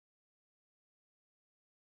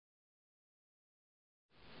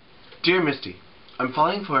Dear Misty, I'm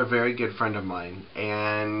falling for a very good friend of mine,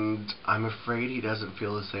 and I'm afraid he doesn't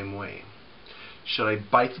feel the same way. Should I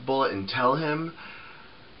bite the bullet and tell him?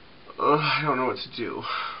 I don't know what to do.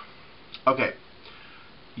 Okay,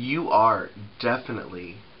 you are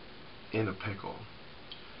definitely in a pickle.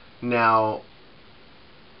 Now,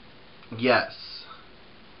 yes,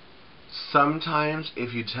 sometimes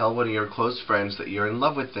if you tell one of your close friends that you're in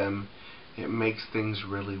love with them, it makes things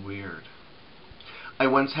really weird. I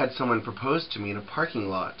once had someone propose to me in a parking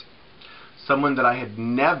lot. Someone that I had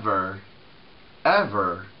never,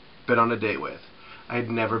 ever been on a date with. I had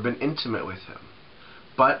never been intimate with him.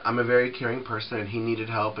 But I'm a very caring person, and he needed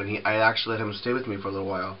help, and I actually let him stay with me for a little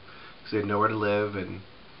while because he had nowhere to live. And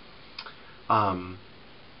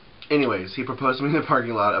anyways, he proposed to me in the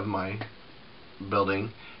parking lot of my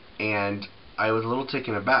building, and I was a little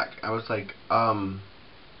taken aback. I was like,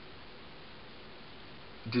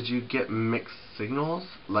 did you get mixed signals?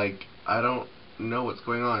 Like, I don't know what's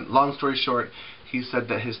going on. Long story short, he said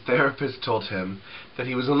that his therapist told him that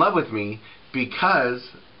he was in love with me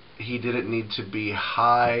because he didn't need to be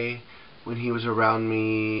high when he was around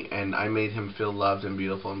me, and I made him feel loved and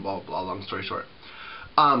beautiful and blah blah. Long story short,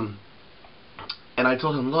 and I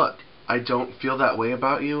told him, look, I don't feel that way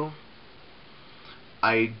about you.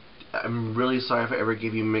 I'm really sorry if I ever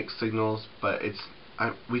gave you mixed signals, but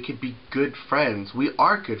we could be good friends. We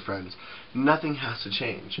are good friends. Nothing has to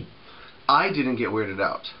change. I didn't get weirded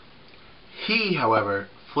out. He, however,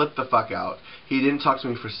 flipped the fuck out. He didn't talk to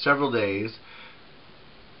me for several days,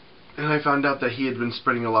 and I found out that he had been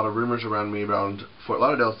spreading a lot of rumors around me around Fort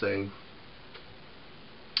Lauderdale saying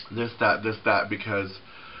this, that, because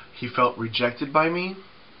he felt rejected by me,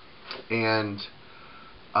 and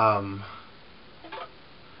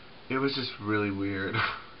it was just really weird.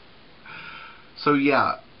 So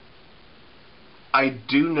yeah, I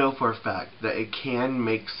do know for a fact that it can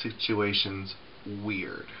make situations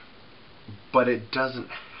weird, but it doesn't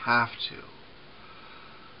have to.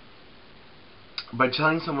 By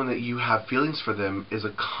telling someone that you have feelings for them is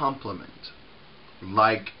a compliment.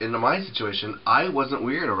 Like, in my situation, I wasn't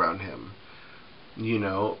weird around him. You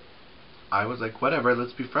know, I was like, whatever,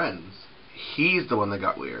 let's be friends. He's the one that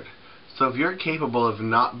got weird. So if you're capable of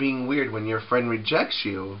not being weird when your friend rejects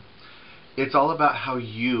you, it's all about how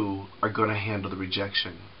you are going to handle the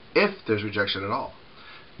rejection, if there's rejection at all.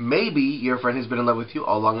 Maybe your friend has been in love with you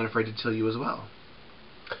all along and afraid to tell you as well.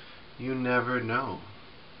 You never know.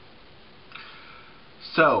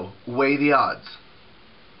 So, weigh the odds.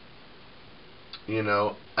 You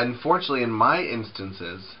know, unfortunately in my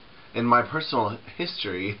instances, in my personal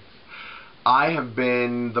history, I have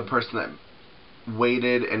been the person that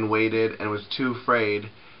waited and was too afraid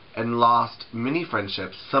and lost many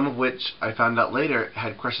friendships, some of which I found out later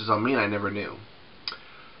had crushes on me and I never knew.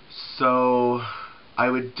 So I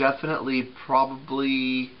would definitely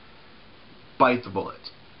probably bite the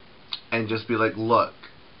bullet and just be like, look,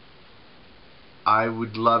 I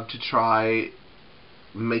would love to try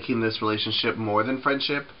making this relationship more than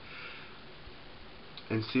friendship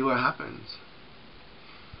and see what happens,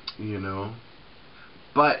 you know.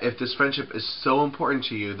 But if this friendship is so important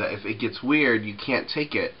to you that if it gets weird, you can't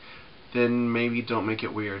take it, then maybe don't make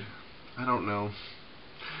it weird. I don't know.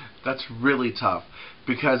 That's really tough,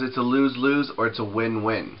 because it's a lose-lose or it's a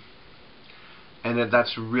win-win. And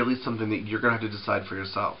that's really something that you're going to have to decide for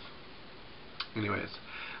yourself. Anyways,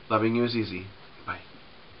 loving you is easy.